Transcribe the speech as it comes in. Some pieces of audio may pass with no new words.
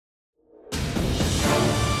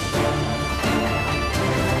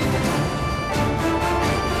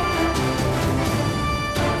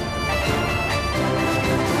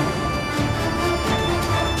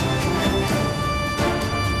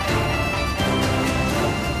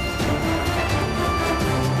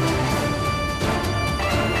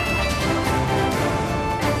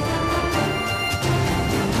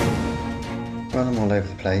all over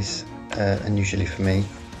the place, unusually for me.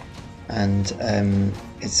 And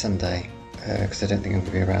it's Sunday, because I don't think I'm going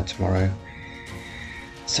to be around tomorrow.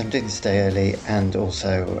 So I'm doing this day early, and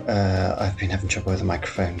also I've been having trouble with the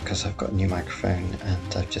microphone because I've got a new microphone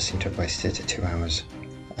and I've just seemed to have wasted 2 hours.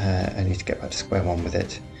 I need to get back to square one with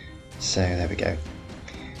it. So there we go.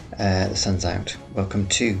 The sun's out. Welcome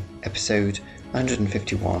to episode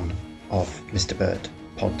 151 of Mr. Bird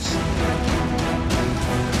Pods.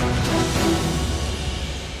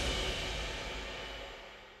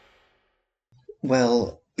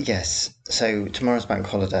 Well, yes. So tomorrow's bank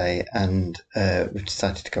holiday, and we've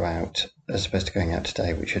decided to go out as opposed to going out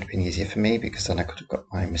today, which would have been easier for me because then I could have got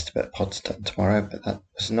my Mr. Bird Pods done tomorrow. But that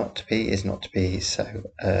was not to be, is not to be. So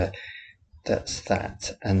that's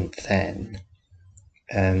that. And then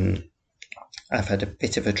I've had a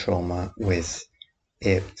bit of a trauma with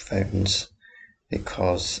earphones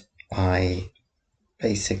because I've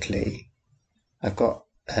got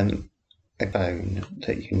a phone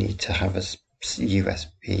that you need to have a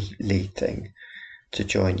USB lead thing to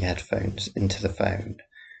join your headphones into the phone,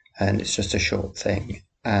 and it's just a short thing,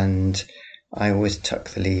 and I always tuck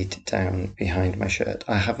the lead down behind my shirt.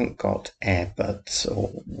 I haven't got earbuds or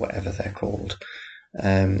whatever they're called,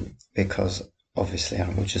 because obviously I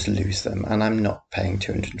will just lose them, and I'm not paying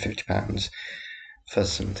 £250 for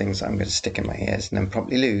some things that I'm going to stick in my ears and then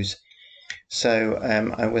probably lose. So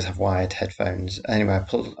I always have wired headphones. Anyway,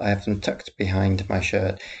 I have them tucked behind my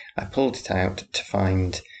shirt. I pulled it out to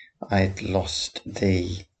find I'd lost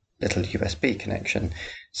the little USB connection.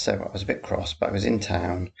 So I was a bit cross, but I was in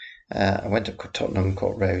town. I went up Tottenham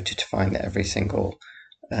Court Road to find that every single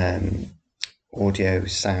audio,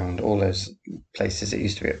 sound, all those places that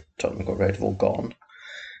used to be at Tottenham Court Road have all gone.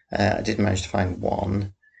 I did manage to find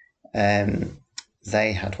one.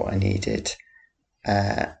 They had what I needed,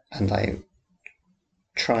 and I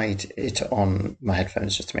tried it on my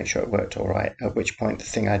headphones just to make sure it worked all right, at which point the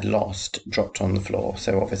thing I'd lost dropped on the floor.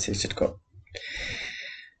 So obviously it had got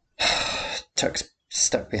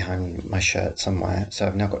stuck behind my shirt somewhere. So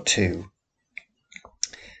I've now got two.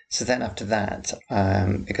 So then after that,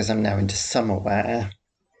 because I'm now into summer wear,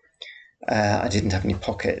 I didn't have any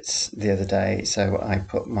pockets the other day, so I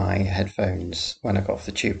put my headphones, when I got off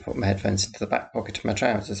the tube, put my headphones into the back pocket of my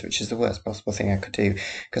trousers, which is the worst possible thing I could do,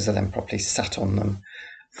 because I then properly sat on them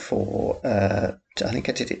for, I think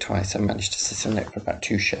I did it twice. I managed to sit on it for about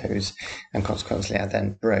 2 shows, and consequently I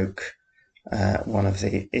then broke one of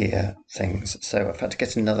the ear things. So I've had to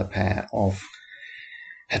get another pair of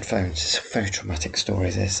headphones. It's a very traumatic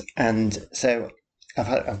story, this. And so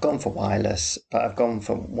I've gone for wireless, but I've gone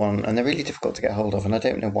for one, and they're really difficult to get hold of, and I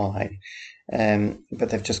don't know why. But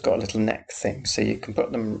they've just got a little neck thing, so you can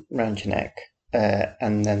put them around your neck,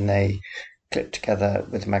 and then they clip together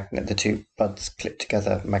with a magnet. The two buds clip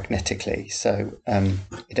together magnetically, so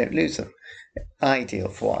you don't lose them. Ideal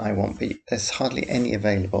for what I want, but there's hardly any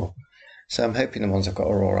available. So I'm hoping the ones I've got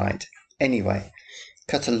are all right. Anyway,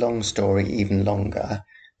 cut a long story even longer.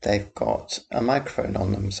 They've got a microphone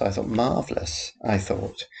on them, so I thought, marvellous. I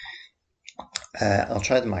thought, I'll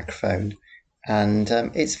try the microphone, and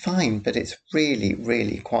it's fine, but it's really,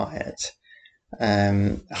 really quiet.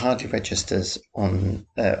 Hardly registers on.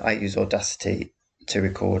 I use Audacity to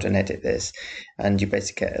record and edit this, and you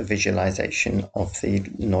basically get a visualization of the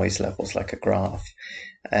noise levels like a graph.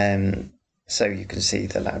 So you can see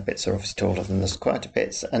the loud bits are obviously taller than the quieter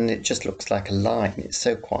bits, and it just looks like a line. It's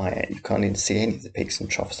so quiet, you can't even see any of the peaks and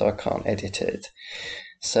troughs, so I can't edit it.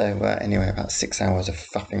 So anyway, about 6 hours of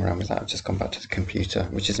faffing around with that. I've just gone back to the computer,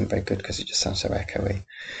 which isn't very good because it just sounds so echoey.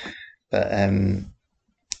 But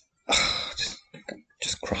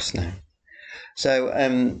just cross now. So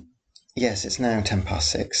yes, it's now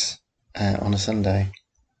 6:10 on a Sunday.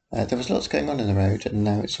 There was lots going on in the road, and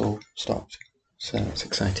now it's all stopped. So it's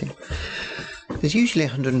exciting. There's usually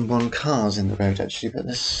 101 cars in the road, actually, but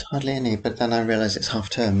there's hardly any. But then I realise it's half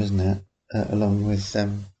term, isn't it? Along with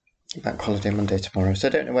bank holiday Monday tomorrow. So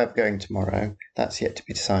I don't know where we're going tomorrow. That's yet to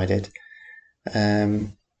be decided. But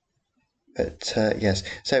yes.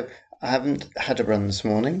 So I haven't had a run this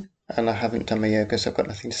morning, and I haven't done my yoga, so I've got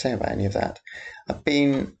nothing to say about any of that. I've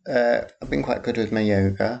been quite good with my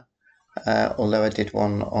yoga, although I did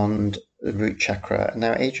one on the root chakra.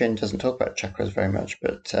 Now, Adrian doesn't talk about chakras very much,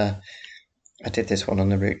 but I did this one on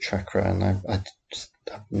the root chakra, and I just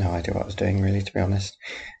have no idea what I was doing, really, to be honest.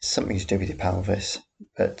 It's something to do with your pelvis,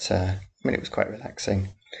 but I mean, it was quite relaxing.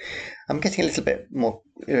 I'm getting a little bit more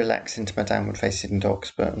relaxed into my downward facing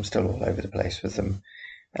dogs, but I'm still all over the place with them.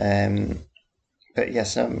 But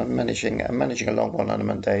yes, I'm managing a long one on a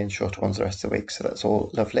Monday and shorter ones the rest of the week, so that's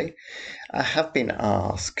all lovely. I have been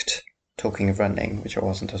asked, talking of running, which I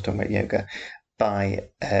wasn't, I was talking about yoga, by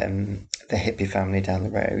the hippie family down the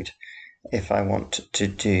road if I want to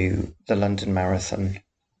do the London Marathon.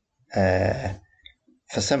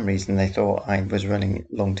 For some reason, they thought I was running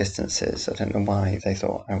long distances. I don't know why they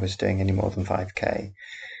thought I was doing any more than 5K.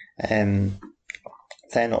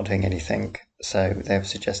 They're not doing anything, so they've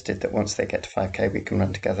suggested that once they get to 5K, we can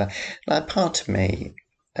run together. Now, part of me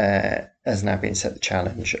has now been set the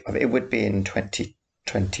challenge of it would be in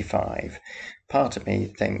 2025. Part of me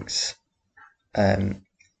thinks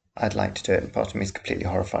I'd like to do it, and part of me is completely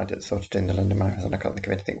horrified at the thought of doing the London Marathon. I can't think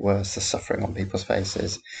of anything worse, the suffering on people's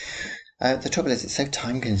faces. The trouble is, it's so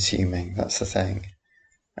time-consuming. That's the thing.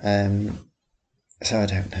 So I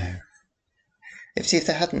don't know. If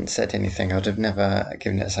they hadn't said anything, I'd have never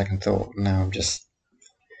given it a second thought. Now I'm just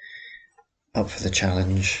up for the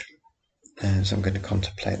challenge, so I'm going to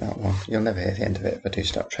contemplate that one. You'll never hear the end of it if I do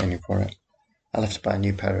start training for it. I'll have to buy a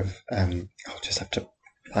new pair of. I'll just have to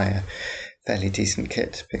buy a fairly decent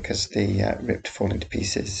kit because the ripped, falling to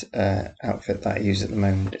pieces outfit that I use at the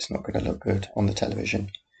moment, it's not going to look good on the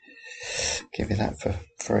television. Give you that for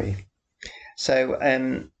free. So,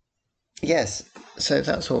 yes, so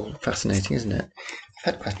that's all fascinating, isn't it?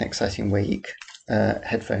 I've had quite an exciting week,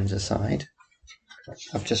 headphones aside.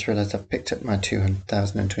 I've just realised I've picked up my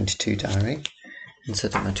 2022 diary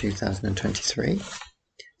instead of my 2023.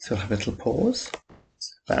 So I'll have a little pause.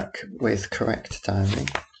 Back with correct diary.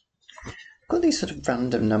 I've got these sort of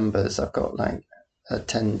random numbers. I've got like a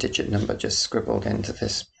 10-digit number just scribbled into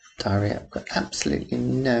this diary. I've got absolutely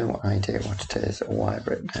no idea what it is or why I've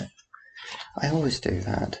written it. I always do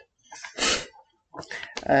that.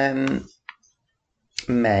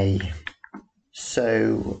 May.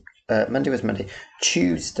 So Monday was Monday.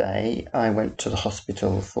 Tuesday, I went to the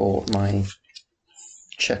hospital for my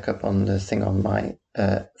checkup on the thing on my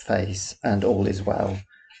face, and all is well.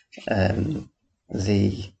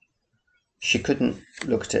 She couldn't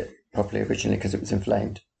look at it properly originally because it was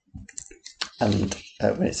inflamed. And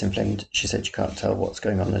when it's inflamed, she said she can't tell what's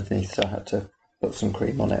going on underneath, so I had to put some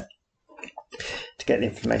cream on it to get the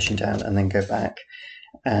inflammation down and then go back.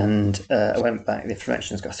 And I went back, the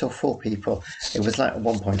inflammation was gone. I saw 4 people. It was like, at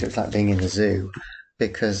one point, it was like being in the zoo,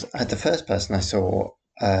 because the first person I saw,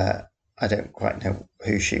 I don't quite know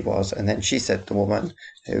who she was. And then she said the woman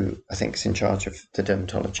who I think is in charge of the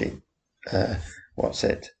dermatology,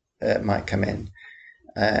 might come in.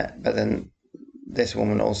 But then this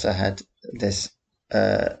woman also had this,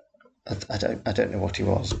 I don't know what he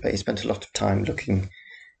was, but he spent a lot of time looking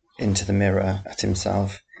into the mirror at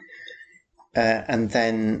himself. And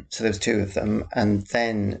then, so there was 2 of them, and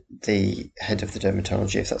then the head of the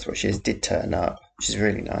dermatology, if that's what she is, did turn up. She's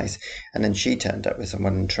really nice. And then she turned up with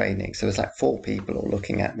someone in training. So there was like 4 people all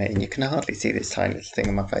looking at me, and you can hardly see this tiny little thing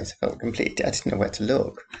on my face. I felt completely, I didn't know where to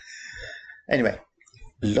look. Anyway,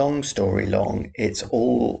 long story long, it's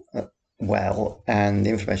all well, and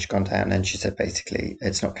the inflammation gone down, and she said basically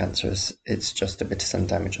it's not cancerous, it's just a bit of sun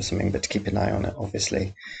damage or something, but to keep an eye on it,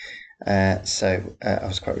 obviously. So I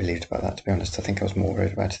was quite relieved about that, to be honest. I think I was more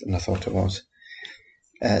worried about it than I thought it was.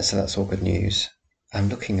 So that's all good news. I'm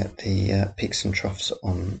looking at the peaks and troughs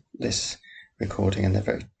on this recording, and they're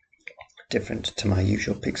very different to my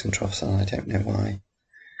usual peaks and troughs, and I don't know why.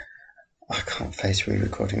 I can't face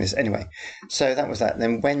re-recording this. Anyway, so that was that.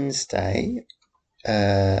 Then Wednesday,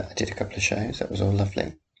 I did a couple of shows. That was all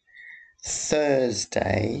lovely.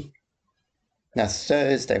 Thursday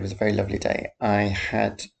was a very lovely day. I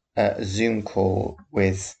had a Zoom call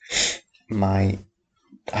with I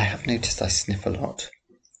have noticed I sniff a lot.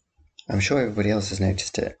 I'm sure everybody else has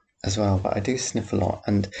noticed it as well, but I do sniff a lot,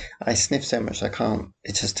 and I sniff so much I can't,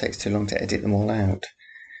 it just takes too long to edit them all out.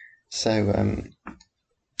 So,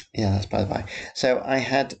 yeah, that's by the by. So I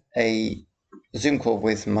had a Zoom call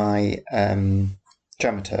with my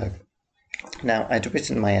dramaturg. Now, I'd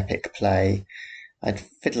written my epic play. I'd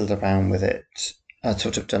fiddled around with it. I'd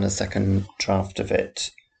sort of done a second draft of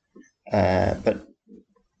it, but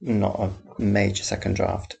not a major second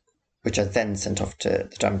draft, which I then sent off to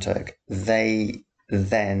the dramaturg. They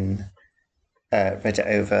then read it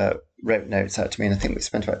over, wrote notes out to me, and I think we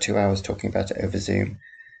spent about 2 hours talking about it over Zoom.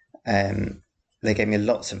 They gave me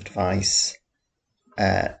lots of advice,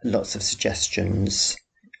 lots of suggestions.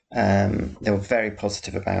 They were very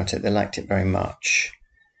positive about it. They liked it very much,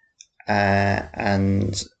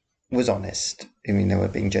 and was honest. I mean, they were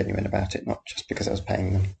being genuine about it, not just because I was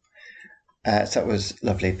paying them. So that was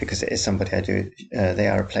lovely, because it is somebody I do. They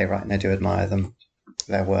are a playwright, and I do admire them,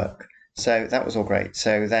 their work. So that was all great.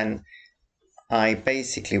 So then I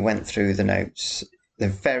basically went through the notes. They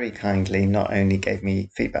very kindly not only gave me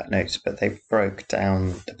feedback notes, but they broke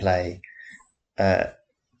down the play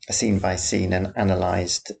scene by scene and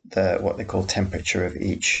analysed what they call temperature of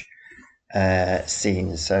each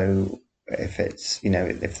scene. So if it's,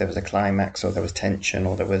 if there was a climax or there was tension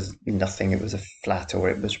or there was nothing, it was a flat or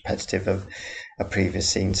it was repetitive of a previous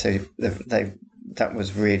scene. So that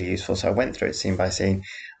was really useful. So I went through it scene by scene.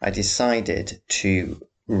 I decided to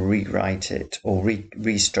rewrite it or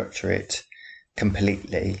restructure it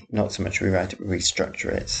completely, not so much rewrite it, restructure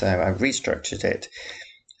it. So I restructured it,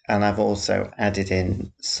 and I've also added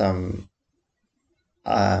in some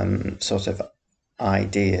sort of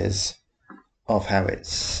ideas of how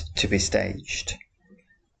it's to be staged,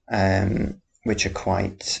 which are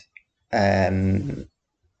quite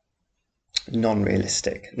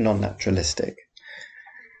non-realistic, non-naturalistic.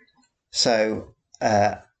 So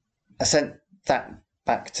I sent that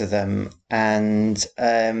back to them, and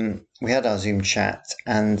we had our Zoom chat,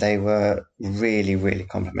 and they were really, really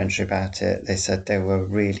complimentary about it. They said they were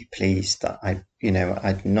really pleased that I'd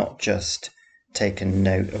not just taken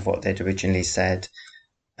note of what they'd originally said,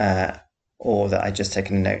 or that I'd just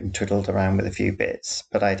taken a note and twiddled around with a few bits,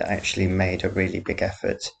 but I'd actually made a really big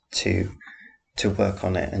effort to work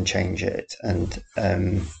on it and change it and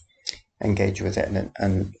engage with it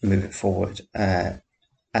and move it forward. And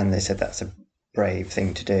they said that's a brave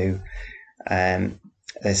thing to do.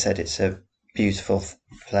 They said it's a beautiful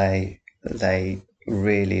play. They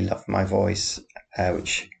really love my voice,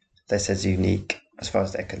 which they said is unique. As far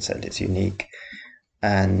as they're concerned, it's unique.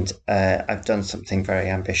 And I've done something very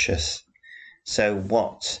ambitious. So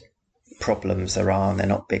what problems there are, and they're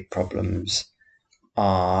not big problems,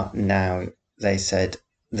 are now, they said,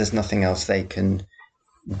 there's nothing else they can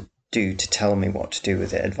do to tell me what to do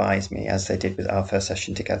with it, advise me, as they did with our first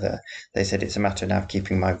session together. They said it's a matter now of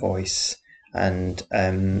keeping my voice and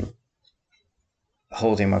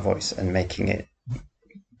holding my voice and making it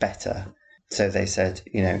better. So they said,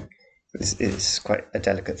 it's quite a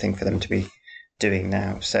delicate thing for them to be doing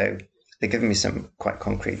now. So they've given me some quite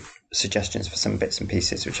concrete suggestions for some bits and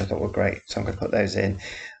pieces, which I thought were great. So I'm going to put those in.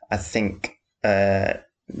 I think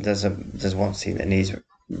there's one scene that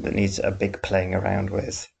needs a big playing around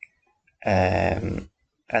with. And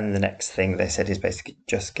the next thing they said is basically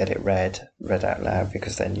just get it read out loud,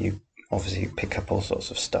 because then you obviously pick up all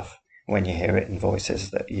sorts of stuff when you hear it in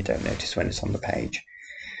voices that you don't notice when it's on the page.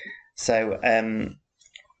 So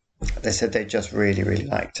they said they just really, really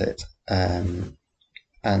liked it. And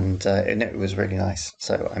it was really nice.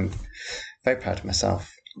 So I'm very proud of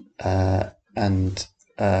myself. And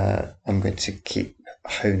I'm going to keep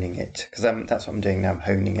honing it, because that's what I'm doing now. I'm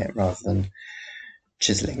honing it rather than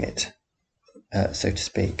chiseling it, so to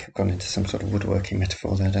speak. I've gone into some sort of woodworking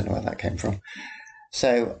metaphor there. I don't know where that came from.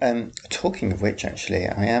 So talking of which, actually,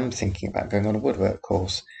 I am thinking about going on a woodwork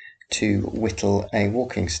course to whittle a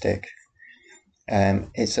walking stick.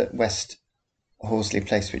 It's at West Horsley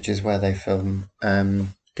Place, which is where they film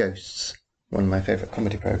Ghosts, one of my favourite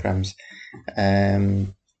comedy programmes.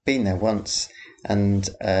 Been there once, and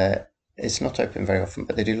it's not open very often,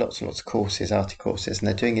 but they do lots and lots of courses, arty courses, and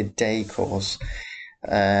they're doing a day course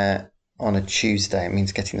on a Tuesday. It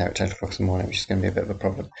means getting there at 10 o'clock in the morning, which is going to be a bit of a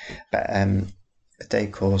problem. But a day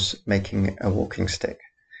course making a walking stick,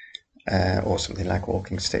 or something like a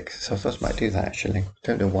walking stick. So I thought I might do that, actually.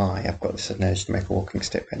 Don't know why I've got this sudden urge to make a walking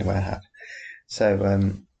stick, but anyway I have.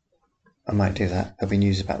 So I might do that. There'll be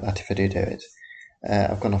news about that if I do it.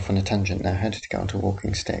 I've gone off on a tangent now. How did it get onto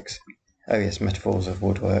walking sticks? Oh yes, metaphors of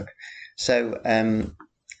woodwork. So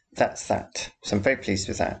that's that. So I'm very pleased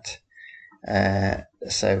with that.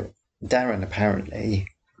 So Darren, apparently,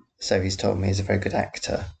 so he's told me, he's a very good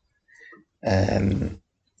actor.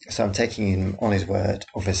 So I'm taking him on his word,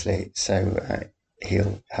 obviously. So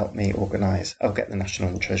he'll help me organise. I'll get the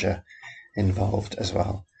National Treasure involved as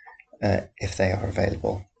well, if they are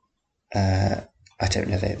available. I don't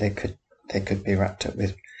know. They could be wrapped up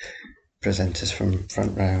with presenters from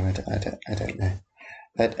Front Row. I don't know.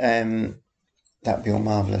 But that'd be all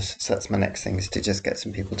marvellous. So that's my next thing, is to just get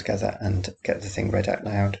some people together and get the thing read out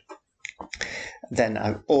loud. Then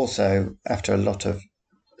I also, after a lot of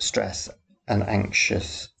stress and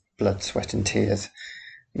anxious blood, sweat and tears,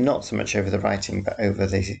 not so much over the writing, but over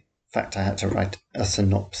the fact I had to write a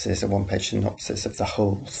synopsis, a one-page synopsis of the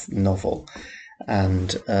whole novel,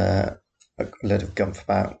 and a load of gumph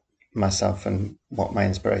about myself and what my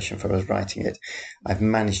inspiration for was writing it. I've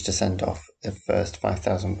managed to send off the first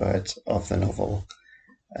 5,000 words of the novel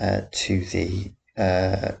to the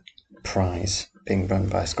prize being run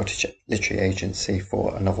by a Scottish literary agency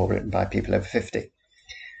for a novel written by people over 50.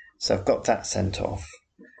 So I've got that sent off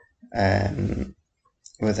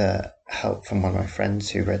with a help from one of my friends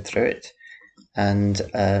who read through it, and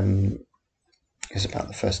It was about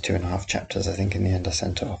the first 2.5 chapters, I think, in the end I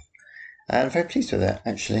sent off. And I'm very pleased with it,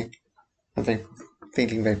 actually. I'm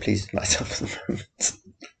feeling very pleased with myself at the moment.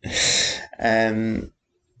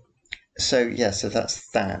 So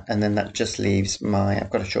that's that. And then that just leaves I've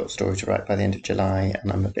got a short story to write by the end of July,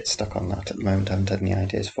 and I'm a bit stuck on that at the moment. I haven't had any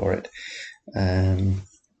ideas for it.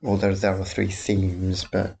 Although there are 3 themes,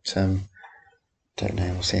 but don't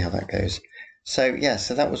know. We'll see how that goes. So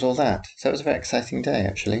that was all that. So it was a very exciting day,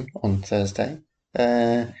 actually, on Thursday.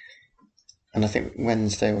 And I think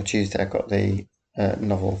Wednesday or Tuesday I got the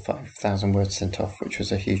novel 5,000 Words sent off, which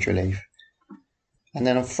was a huge relief. And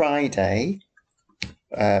then on Friday,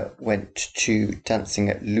 went to Dancing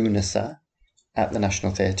at Lunasa at the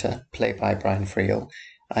National Theatre, played by Brian Friel.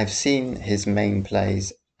 I've seen his main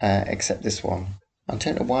plays, except this one. I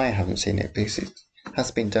don't know why I haven't seen it, because it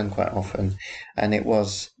has been done quite often, and it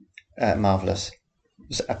was marvellous. It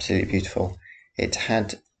was absolutely beautiful. It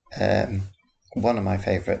had one of my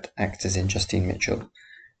favourite actors in Justine Mitchell,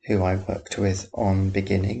 who I worked with on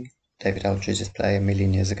Beginning, David Eldridge's play a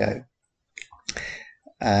million years ago.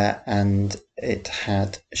 And it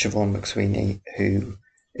had Siobhan McSweeney, who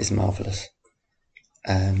is marvellous.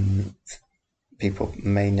 People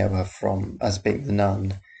may know her as being the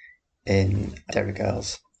nun in Derry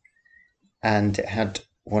Girls. And it had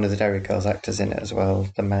one of the Derry Girls actors in it as well,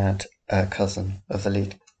 the mad cousin of the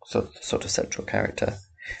lead sort of central character.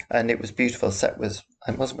 And it was beautiful.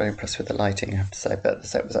 I wasn't very impressed with the lighting, I have to say, but the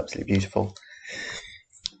set was absolutely beautiful.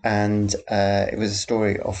 And it was a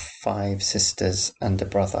story of 5 sisters and a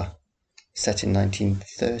brother, set in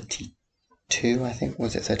 1932, I think.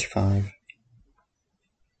 Was it 35?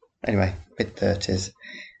 Anyway, mid-30s.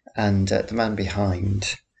 And the man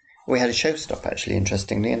behind... We had a show stop, actually,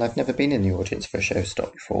 interestingly, and I've never been in the audience for a show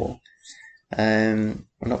stop before. I'm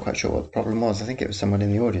not quite sure what the problem was. I think it was someone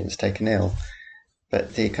in the audience taken ill.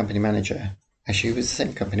 But the company manager, actually, was the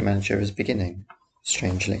same company manager as Beginning,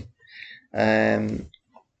 strangely,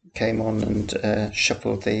 came on and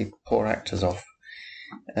shuffled the poor actors off.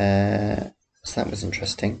 So that was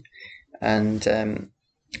interesting. And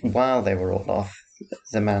while they were all off,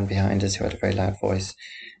 the man behind us, who had a very loud voice,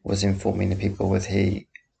 was informing the people that he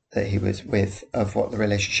was with of what the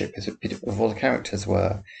relationship of all the characters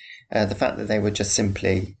were. The fact that they were just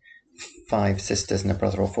simply 5 sisters and a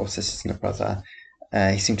brother, or 4 sisters and a brother,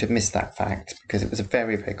 he seemed to have missed that fact, because it was a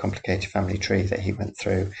very, very complicated family tree that he went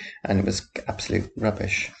through, and it was absolute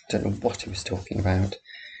rubbish. I don't know what he was talking about.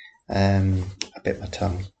 I bit my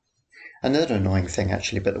tongue. Another annoying thing,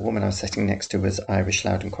 actually, but the woman I was sitting next to was Irish,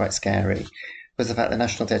 loud and quite scary, was the fact the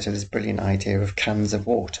National Theatre had this brilliant idea of cans of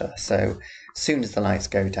water. So as soon as the lights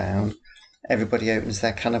go down, everybody opens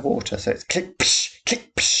their can of water. So it's click,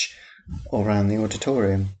 psh, all around the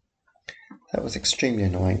auditorium. That was extremely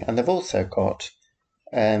annoying. And they've also got...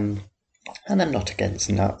 and I'm not against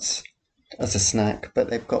nuts as a snack, but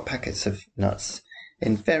they've got packets of nuts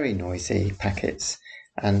in very noisy packets,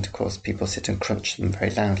 and of course people sit and crunch them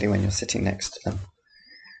very loudly when you're sitting next to them.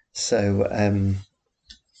 So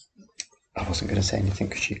I wasn't going to say anything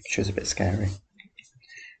because she was a bit scary,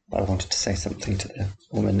 but I wanted to say something to the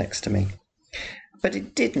woman next to me. But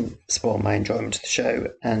it didn't spoil my enjoyment of the show,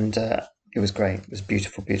 and it was great. It was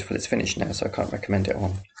beautiful. It's finished now, so I can't recommend it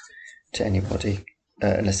on to anybody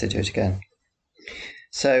unless they do it again.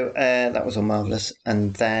 So that was all marvellous.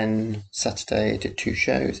 And then Saturday I did 2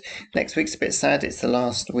 shows. Next week's a bit sad. It's the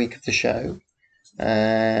last week of the show.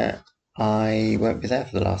 I won't be there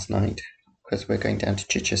for the last night because we're going down to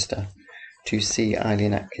Chichester to see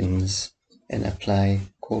Eileen Atkins in a play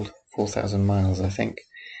called 4,000 Miles, I think.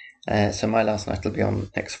 So my last night will be on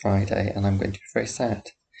next Friday, and I'm going to be very sad.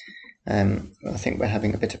 I think we're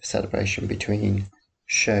having a bit of a celebration between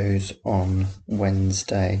shows on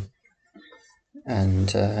Wednesday. And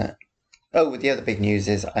the other big news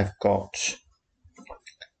is I've got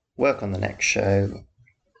work on the next show,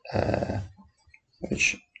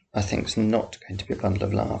 which I think is not going to be a bundle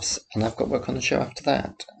of laughs, and I've got work on the show after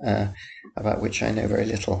that, about which I know very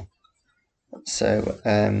little. So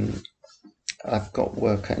I've got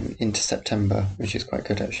work into September, which is quite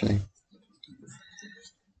good, actually.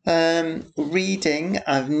 Reading,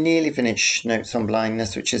 I've nearly finished Notes on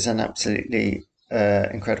Blindness, which is an absolutely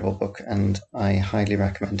incredible book, and I highly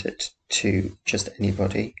recommend it to just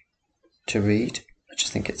anybody to read. I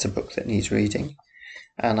just think it's a book that needs reading.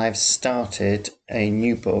 And I've started a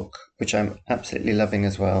new book, which I'm absolutely loving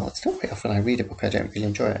as well. It's not very often I read a book I don't really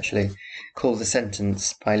enjoy, actually, called The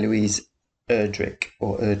Sentence by Louise Erdrich,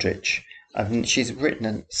 or Erdrich. She's written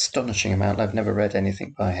an astonishing amount. I've never read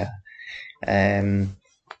anything by her.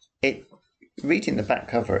 Reading the back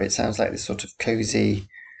cover, it sounds like this sort of cosy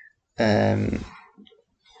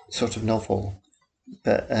sort of novel,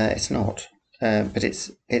 but it's not. But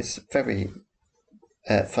it's very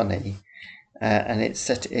funny, and it's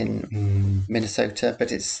set in Minnesota.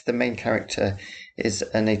 But it's the main character is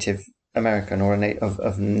a Native American or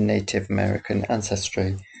of Native American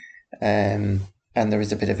ancestry, and there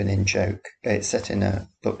is a bit of an in joke. It's set in a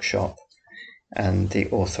bookshop, and the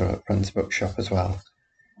author runs a bookshop as well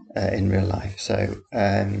in real life. So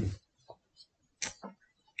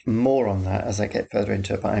more on that as I get further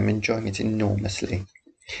into it, but I'm enjoying it enormously.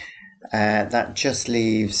 That just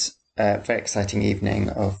leaves a very exciting evening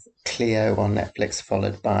of Cleo on Netflix,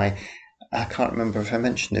 followed by, I can't remember if I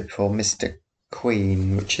mentioned it before, Mr.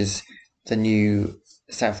 Queen, which is the new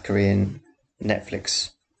South Korean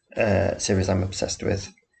Netflix series I'm obsessed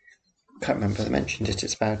with. Can't remember if I mentioned it.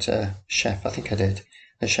 It's about a chef. I think I did.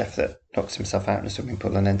 A chef that knocks himself out in a swimming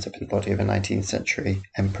pool and ends up in the body of a 19th century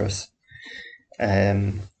empress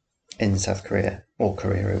in South Korea, or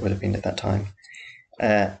Korea it would have been at that time.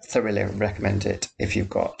 Thoroughly recommend it if you've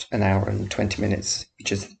got an hour and 20 minutes,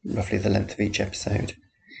 which is roughly the length of each episode.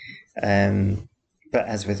 But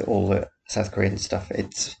as with all the South Korean stuff,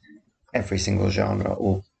 it's every single genre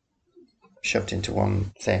all shoved into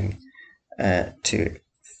one thing to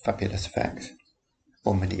fabulous effect.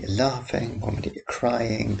 1 minute you're laughing, 1 minute you're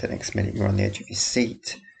crying, the next minute you're on the edge of your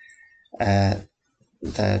seat.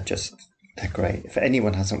 They're great. If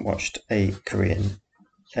anyone hasn't watched a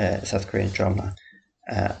South Korean drama,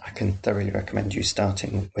 I can thoroughly recommend you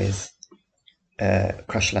starting with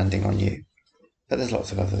Crash Landing on You. But there's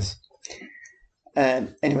lots of others.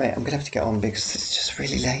 Anyway, I'm going to have to get on because it's just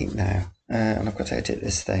really late now. And I've got to edit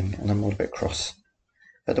this thing, and I'm all a bit cross.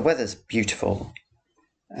 But the weather's beautiful.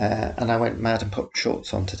 And I went mad and put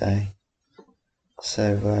shorts on today.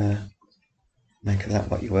 So make of that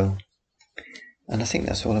what you will. And I think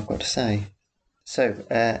that's all I've got to say. So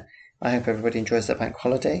I hope everybody enjoys their bank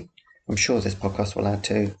holiday. I'm sure this podcast will add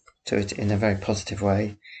to it in a very positive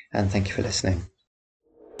way. And thank you for listening.